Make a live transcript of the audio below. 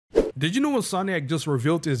Did you know Insomniac just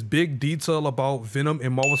revealed this big detail about Venom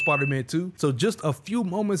in Marvel Spider-Man 2? So just a few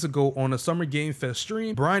moments ago on a Summer Game Fest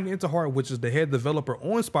stream, Brian Enterhart, which is the head developer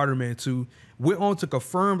on Spider-Man 2, went on to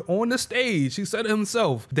confirm on the stage, he said it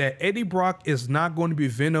himself, that Eddie Brock is not going to be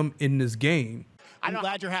Venom in this game. I'm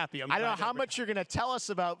glad you're happy. I don't know how much you're going to tell us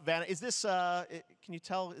about Venom. Is this, can you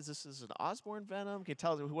tell, is this an Osborn Venom? Can you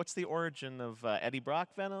tell us, what's the origin of Eddie Brock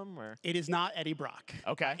Venom? Or? It is not Eddie Brock.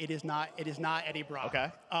 Okay. It is not Eddie Brock.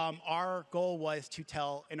 Okay. Our goal was to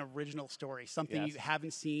tell an original story, something you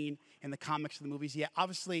haven't seen in the comics or the movies yet.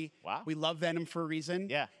 Obviously, we love Venom for a reason.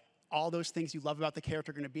 Yeah. All those things you love about the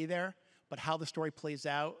character are going to be there, but how the story plays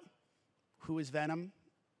out, who is Venom,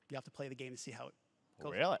 you have to play the game to see how it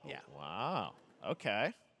goes. Really? Yeah. Wow.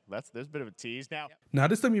 Okay. There's a bit of a tease now. Now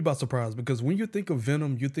this took me by surprise because when you think of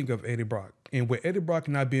Venom, you think of Eddie Brock. And with Eddie Brock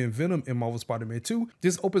not being Venom in Marvel Spider-Man 2,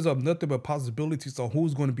 this opens up nothing but possibilities on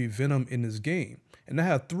who's going to be Venom in this game. And I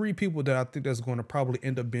have three people that I think that's going to probably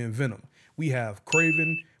end up being Venom. We have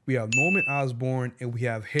Kraven, we have Norman Osborn, and we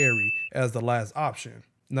have Harry as the last option.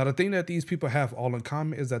 Now, the thing that these people have all in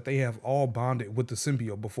common is that they have all bonded with the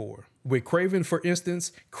symbiote before. With Kraven, for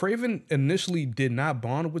instance, Kraven initially did not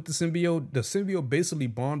bond with the symbiote. The symbiote basically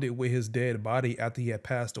bonded with his dead body after he had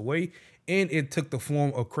passed away, and it took the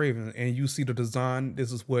form of Kraven. And you see the design,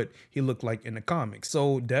 this is what he looked like in the comics.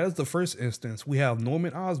 So that is the first instance. We have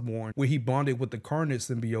Norman Osborn, where he bonded with the Carnage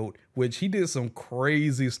symbiote, which he did some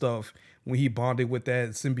crazy stuff. When he bonded with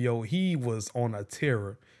that symbiote, he was on a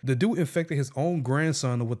terror. The dude infected his own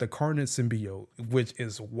grandson with the Carnage symbiote, which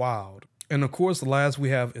is wild. And of course, the last we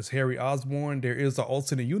have is Harry Osborn. There is an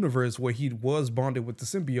alternate universe where he was bonded with the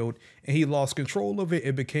symbiote and he lost control of it.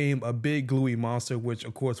 It became a big gluey monster, which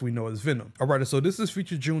of course we know is Venom. All right, so this is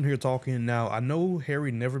Future June here talking. Now, I know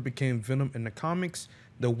Harry never became Venom in the comics.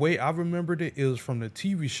 The way I remembered it is from the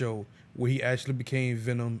TV show where he actually became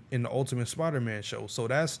Venom in the Ultimate Spider-Man show. So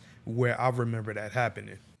that's where I remember that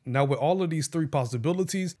happening. Now, with all of these three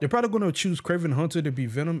possibilities, they're probably going to choose Kraven Hunter to be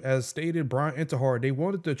Venom. As stated, Brian Enterhart, they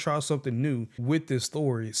wanted to try something new with this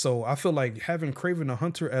story. So I feel like having Kraven the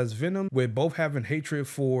Hunter as Venom, with both having hatred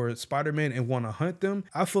for Spider-Man and want to hunt them,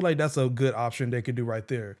 I feel like that's a good option they could do right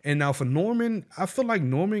there. And now for Norman, I feel like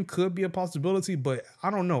Norman could be a possibility, but I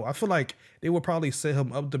don't know. I feel like they would probably set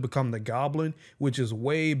him up to become the Goblin, which is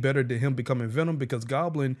way better than him becoming Venom, because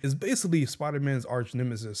Goblin is basically Spider-Man's arch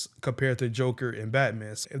nemesis compared to Joker and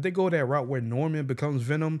Batman. If they go that route where Norman becomes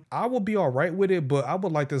Venom, I will be all right with it, but I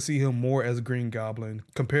would like to see him more as Green Goblin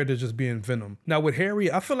compared to just being Venom. Now with Harry,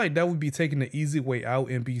 I feel like that would be taking the easy way out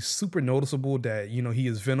and be super noticeable that, you know, he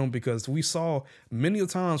is Venom, because we saw many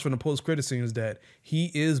times from the post-credit scenes that he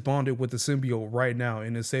is bonded with the symbiote right now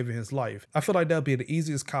and is saving his life. I feel like that'd be the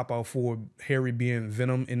easiest cop-out for Harry being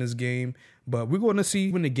Venom in this game. But we're going to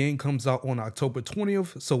see when the game comes out on October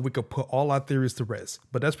 20th, so we could put all our theories to rest.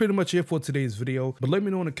 But that's pretty much it for today's video. But let me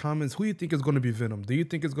know in the comments who you think is going to be Venom. Do you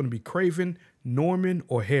think it's going to be Kraven, Norman,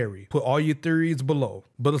 or Harry? Put all your theories below.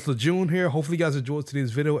 But it's Laajune here. Hopefully you guys enjoyed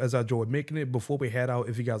today's video as I enjoyed making it. Before we head out,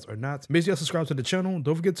 if you guys are not, make sure you subscribe to the channel.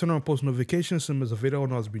 Don't forget to turn on post notifications so there's a video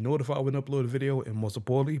and I'll be notified when I upload a video. And most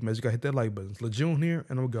importantly, make sure you guys hit that like button. It's Laajune here,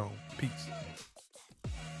 and I'm gone. Peace.